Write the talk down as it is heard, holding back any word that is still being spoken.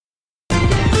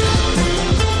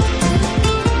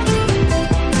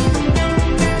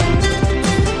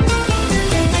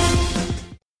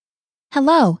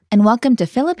Hello, and welcome to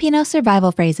Filipino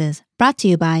Survival Phrases, brought to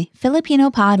you by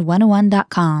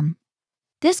FilipinoPod101.com.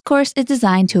 This course is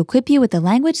designed to equip you with the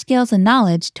language skills and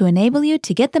knowledge to enable you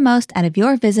to get the most out of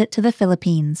your visit to the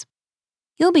Philippines.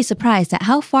 You'll be surprised at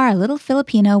how far a little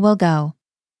Filipino will go.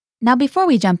 Now, before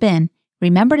we jump in,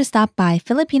 remember to stop by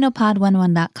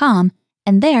FilipinoPod101.com,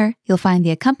 and there you'll find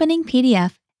the accompanying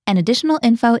PDF and additional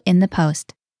info in the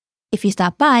post. If you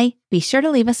stop by, be sure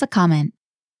to leave us a comment.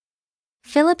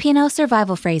 Filipino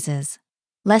Survival Phrases.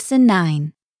 Lesson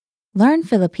 9. Learn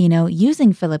Filipino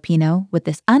using Filipino with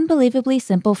this unbelievably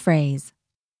simple phrase.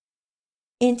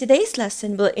 In today's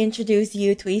lesson, we'll introduce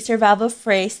you to a survival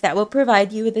phrase that will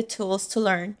provide you with the tools to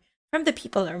learn from the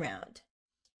people around.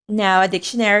 Now, a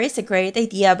dictionary is a great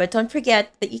idea, but don't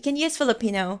forget that you can use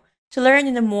Filipino to learn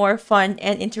in a more fun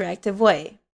and interactive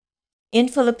way. In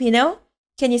Filipino,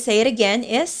 can you say it again,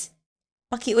 is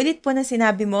pakiulit po na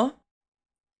sinabi mo.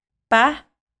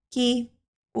 Pa-ki-u-lit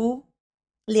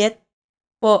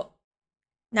po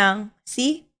ng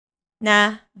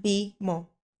sinabi mo.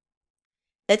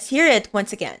 Let's hear it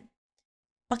once again.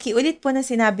 Pakiulit po na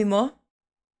sinabi mo.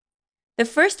 The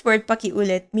first word,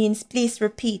 pakiulit, means please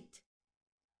repeat.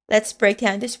 Let's break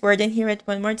down this word and hear it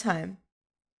one more time.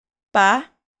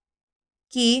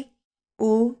 Pa-ki-u-lit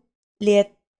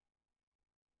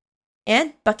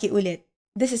and pakiulit.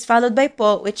 This is followed by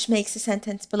po, which makes the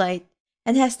sentence polite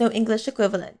and has no English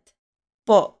equivalent.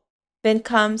 Po. Then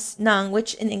comes nang,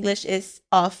 which in English is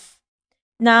of.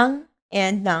 Nang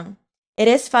and nang. It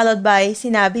is followed by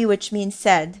sinabi, which means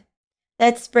said.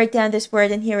 Let's break down this word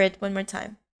and hear it one more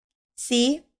time.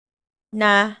 Si-na-bi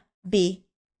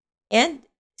and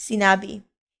sinabi.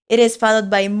 It is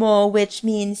followed by mo, which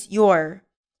means your.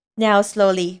 Now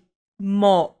slowly,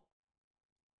 mo.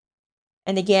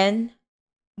 And again,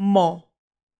 mo.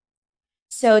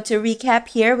 So to recap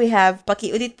here, we have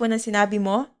pakiulit po ng sinabi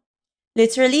mo.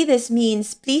 Literally, this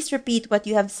means please repeat what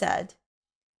you have said.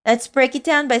 Let's break it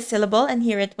down by syllable and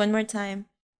hear it one more time.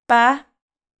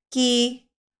 Pa-ki-u-lit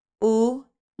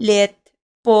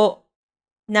po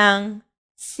ng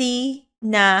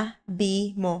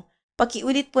sinabi mo.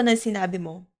 Pakiulit po ng sinabi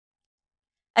mo.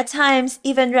 At times,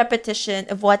 even repetition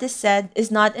of what is said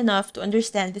is not enough to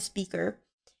understand the speaker,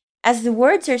 as the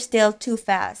words are still too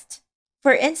fast.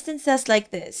 For instances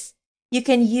like this, you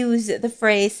can use the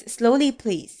phrase slowly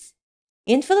please.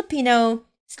 In Filipino,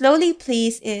 slowly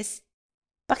please is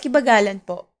pakibagalan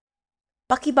po.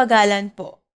 Pakibagalan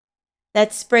po.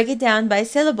 Let's break it down by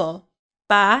syllable.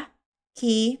 Pa,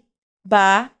 ki,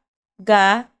 ba,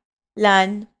 ga,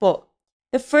 lan po.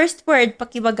 The first word,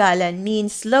 pakibagalan,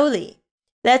 means slowly.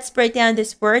 Let's break down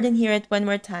this word and hear it one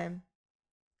more time.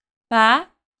 Pa,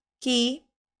 ki,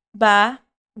 ba,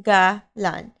 ga,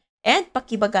 lan. And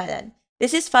pakibagalan.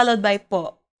 This is followed by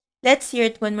po. Let's hear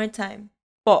it one more time.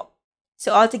 Po.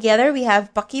 So altogether, we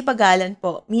have pakibagalan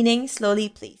po, meaning slowly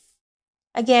please.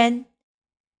 Again,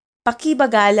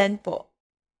 pakibagalan po.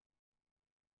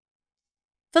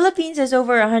 Philippines has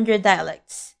over 100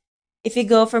 dialects. If you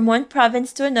go from one province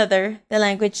to another, the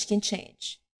language can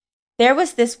change. There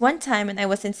was this one time when I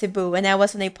was in Cebu and I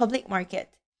was on a public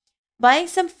market, buying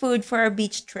some food for our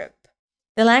beach trip.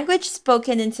 The language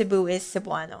spoken in Cebu is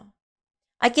Cebuano.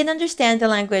 I can understand the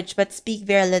language but speak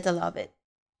very little of it.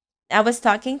 I was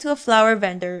talking to a flower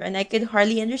vendor and I could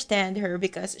hardly understand her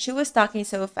because she was talking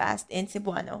so fast in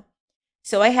Cebuano.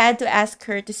 So I had to ask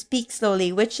her to speak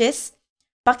slowly, which is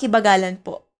pakibagalan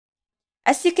po.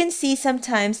 As you can see,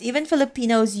 sometimes even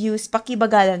Filipinos use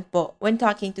pakibagalan po when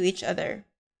talking to each other.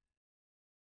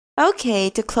 Okay,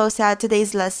 to close out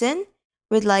today's lesson,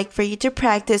 we'd like for you to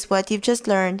practice what you've just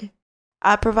learned.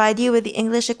 I'll provide you with the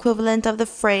English equivalent of the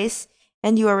phrase,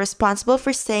 and you are responsible for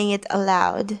saying it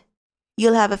aloud.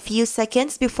 You'll have a few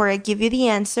seconds before I give you the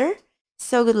answer,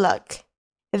 so good luck.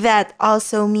 That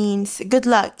also means good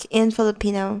luck in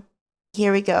Filipino. Here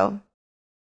we go.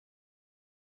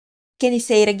 Can you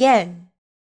say it again?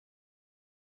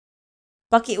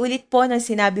 Pakiulit po ng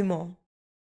sinabi mo.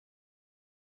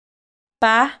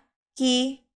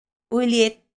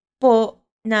 Pa-ki-ulit po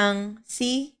ng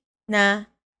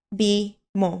sinabi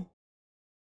mo.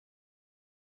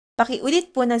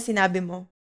 Pakiulit po ng sinabi mo.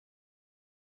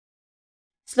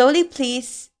 Slowly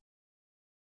please.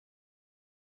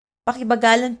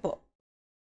 Pakibagalan po.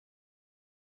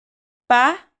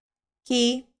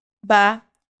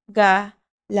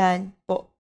 Pa-ki-ba-ga-lan po.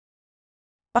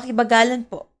 Pakibagalan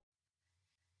po.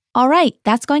 All right,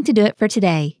 that's going to do it for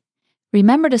today.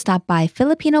 Remember to stop by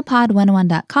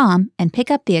FilipinoPod101.com and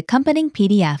pick up the accompanying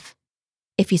PDF.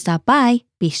 If you stop by,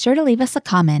 be sure to leave us a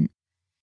comment.